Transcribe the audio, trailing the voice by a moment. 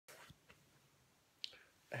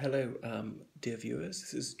Hello, dear viewers.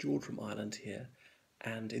 This is George from Ireland here,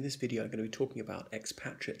 and in this video, I'm going to be talking about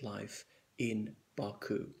expatriate life in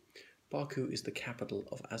Baku. Baku is the capital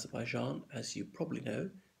of Azerbaijan, as you probably know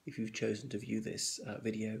if you've chosen to view this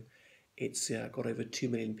video. It's got over 2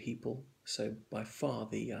 million people, so by far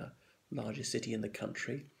the largest city in the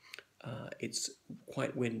country. It's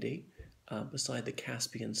quite windy. Beside the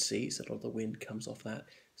Caspian Sea, so a lot of the wind comes off that.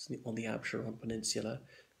 It's on the Absheron Peninsula.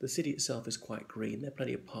 The city itself is quite green. There are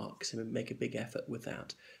plenty of parks, and we make a big effort with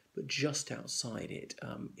that. But just outside it,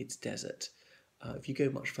 it's desert. If you go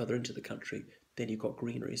much further into the country, then you've got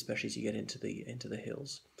greenery, especially as you get into the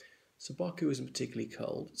hills. So Baku isn't particularly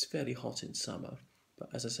cold. It's fairly hot in summer, but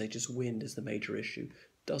as I say, just wind is the major issue.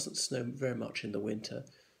 Doesn't snow very much in the winter.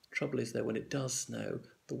 Trouble is though, when it does snow,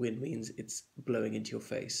 the wind means it's blowing into your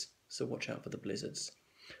face. So watch out for the blizzards.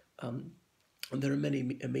 And there are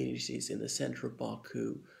many amenities in the centre of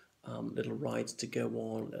Baku, little rides to go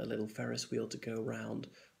on, a little Ferris wheel to go around,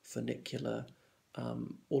 funicular,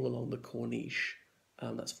 all along the Corniche.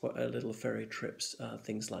 That's for little ferry trips,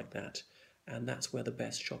 things like that. And that's where the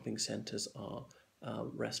best shopping centres are,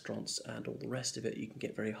 restaurants and all the rest of it. You can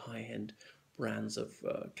get very high-end brands of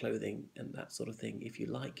clothing and that sort of thing if you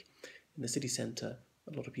like. In the city centre,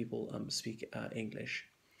 a lot of people speak English.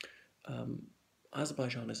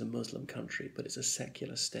 Azerbaijan is a Muslim country, but it's a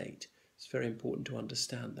secular state. It's very important to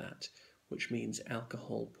understand that, which means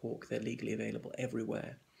alcohol, pork, they're legally available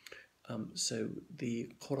everywhere. So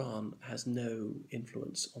the Quran has no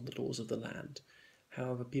influence on the laws of the land.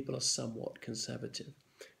 However, people are somewhat conservative.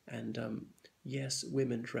 And yes,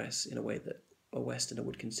 women dress in a way that a Westerner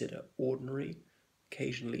would consider ordinary,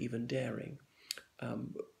 occasionally even daring.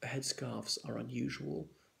 Headscarves are unusual.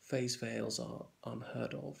 Face veils are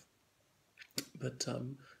unheard of. But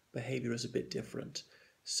behaviour is a bit different.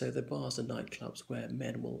 So the bars and nightclubs where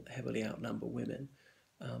men will heavily outnumber women.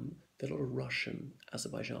 There are a lot of Russian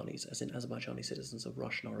Azerbaijanis, as in Azerbaijani citizens of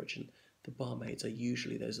Russian origin. The barmaids are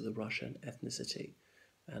usually those of the Russian ethnicity.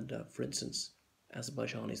 And for instance,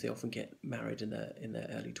 Azerbaijanis, they often get married in their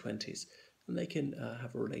early 20s. And they can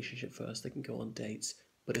have a relationship first, they can go on dates,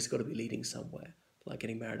 but it's got to be leading somewhere, like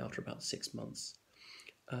getting married after about 6 months.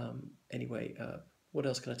 Anyway, what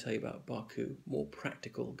else can I tell you about Baku? More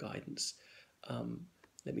practical guidance.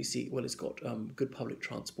 Let me see. Well, it's got good public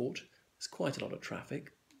transport. There's quite a lot of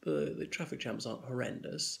traffic. The traffic jams aren't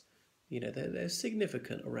horrendous. You know, they're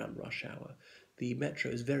significant around rush hour. The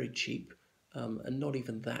metro is very cheap and not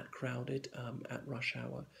even that crowded at rush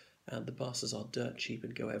hour. And the buses are dirt cheap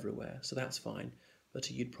and go everywhere, so that's fine. But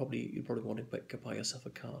you'd probably want to buy yourself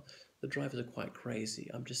a car. The drivers are quite crazy.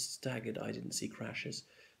 I'm just staggered I didn't see crashes.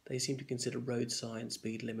 They seem to consider road signs,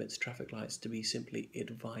 speed limits, traffic lights to be simply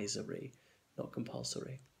advisory, not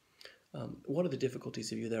compulsory. One of the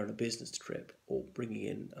difficulties if you're there on a business trip or bringing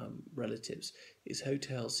in relatives is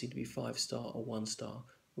hotels seem to be 5-star or 1-star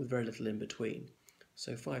with very little in between.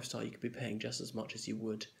 So 5-star you could be paying just as much as you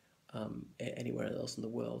would anywhere else in the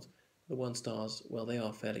world. The 1-stars, well, they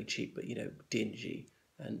are fairly cheap, but dingy,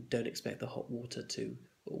 and don't expect the hot water to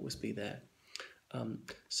always be there.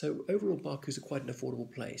 So overall, Baku is quite an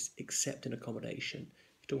affordable place, except in accommodation.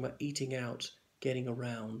 You're talking about eating out, getting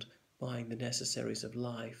around, buying the necessaries of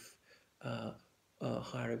life,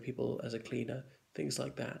 hiring people as a cleaner, things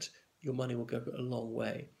like that. Your money will go a long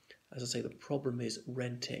way. As I say, the problem is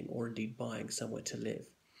renting or indeed buying somewhere to live.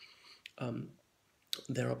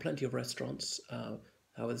 There are plenty of restaurants,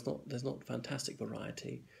 however, there's not fantastic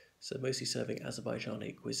variety. So mostly serving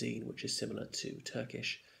Azerbaijani cuisine, which is similar to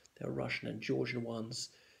Turkish. There are Russian and Georgian ones,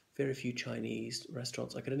 very few Chinese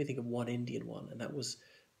restaurants. I could only think of one Indian one, and that was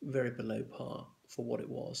very below par for what it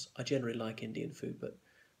was. I generally like Indian food, but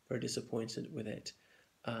very disappointed with it.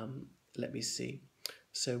 Let me see.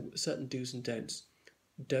 So certain do's and don'ts.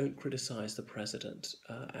 Don't criticise the president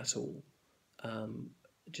at all.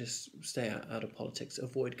 Just stay out of politics.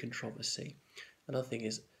 Avoid controversy. Another thing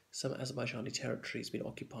is some Azerbaijani territory has been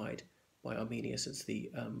occupied by Armenia since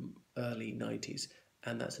the early 90s.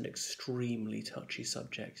 And that's an extremely touchy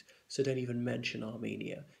subject. So don't even mention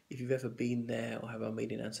Armenia. If you've ever been there or have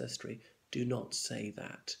Armenian ancestry, do not say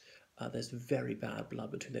that. There's very bad blood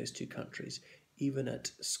between those two countries. Even at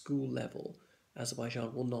school level,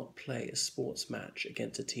 Azerbaijan will not play a sports match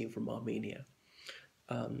against a team from Armenia.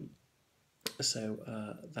 That's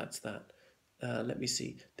that. Let me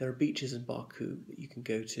see. There are beaches in Baku that you can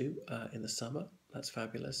go to in the summer. That's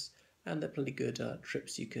fabulous. And there are plenty good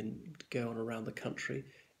trips you can go on around the country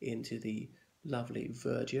into the lovely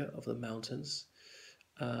verdure of the mountains.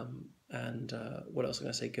 What else am I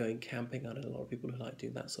going to say? Going camping. I know a lot of people who like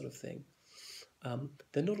doing that sort of thing.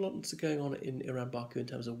 There are not a lot going on around Baku in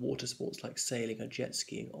terms of water sports like sailing or jet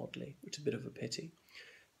skiing, oddly, which is a bit of a pity.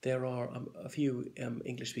 There are a few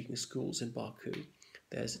English-speaking schools in Baku.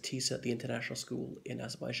 There's TISA, the international school in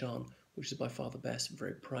Azerbaijan, which is by far the best,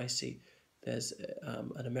 very pricey. There's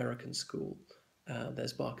an American school.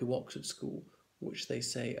 There's Baku Oxford School, which they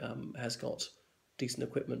say has got decent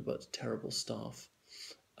equipment but terrible staff.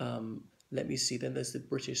 Let me see, then there's the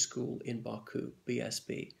British school in Baku,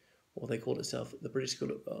 BSB, or they call itself the British School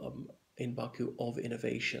in Baku of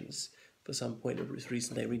Innovations. For some point of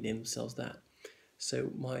reason, they renamed themselves that.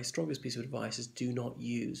 So my strongest piece of advice is do not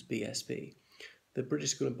use BSB. The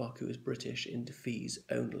British School in Baku is British in fees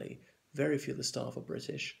only. Very few of the staff are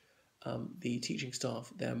British. The teaching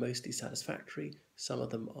staff, they're mostly satisfactory. Some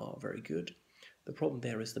of them are very good. The problem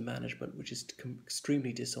there is the management, which is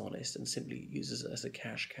extremely dishonest and simply uses it as a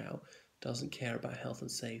cash cow, doesn't care about health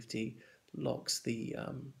and safety, locks the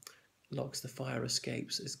fire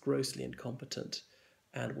escapes, is grossly incompetent,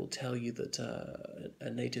 and will tell you that a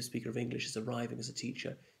native speaker of English is arriving as a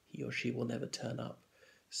teacher, he or she will never turn up.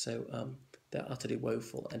 So they're utterly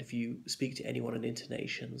woeful. And if you speak to anyone in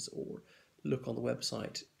Internations or look on the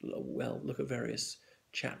website, look at various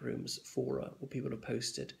chat rooms, fora, where people have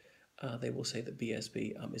posted, they will say that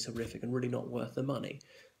BSB is horrific and really not worth the money.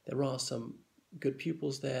 There are some good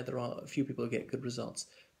pupils there. There are a few people who get good results,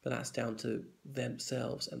 but that's down to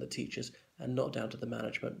themselves and the teachers and not down to the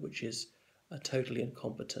management, which is totally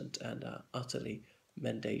incompetent and utterly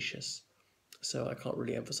mendacious. So I can't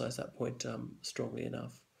really emphasize that point strongly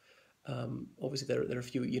enough. Obviously, there are a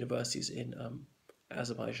few universities in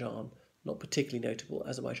Azerbaijan, not particularly notable.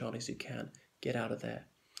 Azerbaijanis who can get out of there.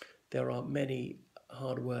 There are many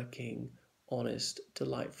hardworking, honest,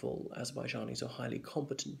 delightful Azerbaijanis who are highly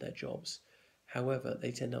competent in their jobs. However,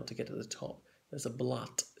 they tend not to get to the top. There's a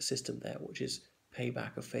blat system there, which is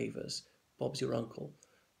payback of favours. Bob's your uncle.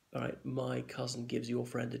 All right, my cousin gives your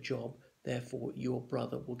friend a job, therefore your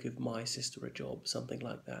brother will give my sister a job, something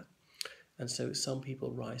like that. And so some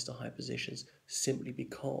people rise to high positions simply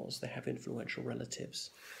because they have influential relatives.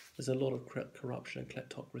 There's a lot of corruption and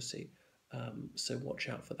kleptocracy, so watch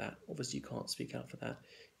out for that. Obviously, you can't speak out for that.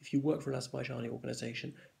 If you work for an Azerbaijani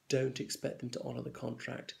organisation, don't expect them to honour the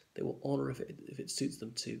contract. They will honour if it suits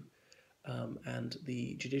them to. And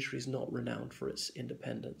the judiciary is not renowned for its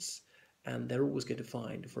independence. And they're always going to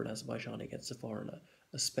find for an Azerbaijani against a foreigner,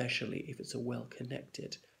 especially if it's a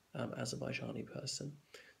well-connected Azerbaijani person.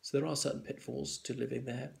 So there are certain pitfalls to living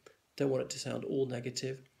there. Don't want it to sound all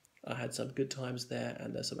negative. I had some good times there,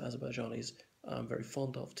 and there's some Azerbaijanis I'm very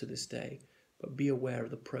fond of to this day. But be aware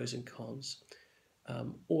of the pros and cons.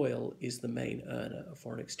 Oil is the main earner of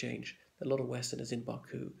foreign exchange. There are a lot of Westerners in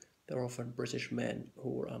Baku. They're often British men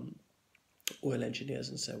who are oil engineers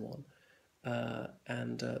and so on.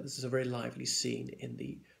 This is a very lively scene in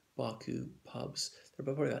the Baku pubs. There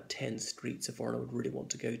are probably about 10 streets a foreigner would really want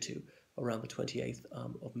to go to around the 28th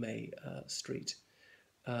of May street.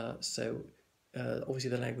 Obviously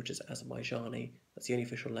the language is Azerbaijani. That's the only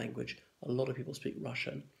official language. A lot of people speak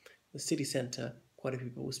Russian. The city centre, quite a few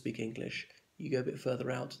people will speak English. You go a bit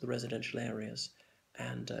further out to the residential areas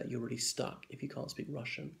and you're really stuck if you can't speak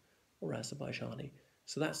Russian or Azerbaijani.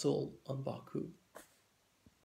 So that's all on Baku.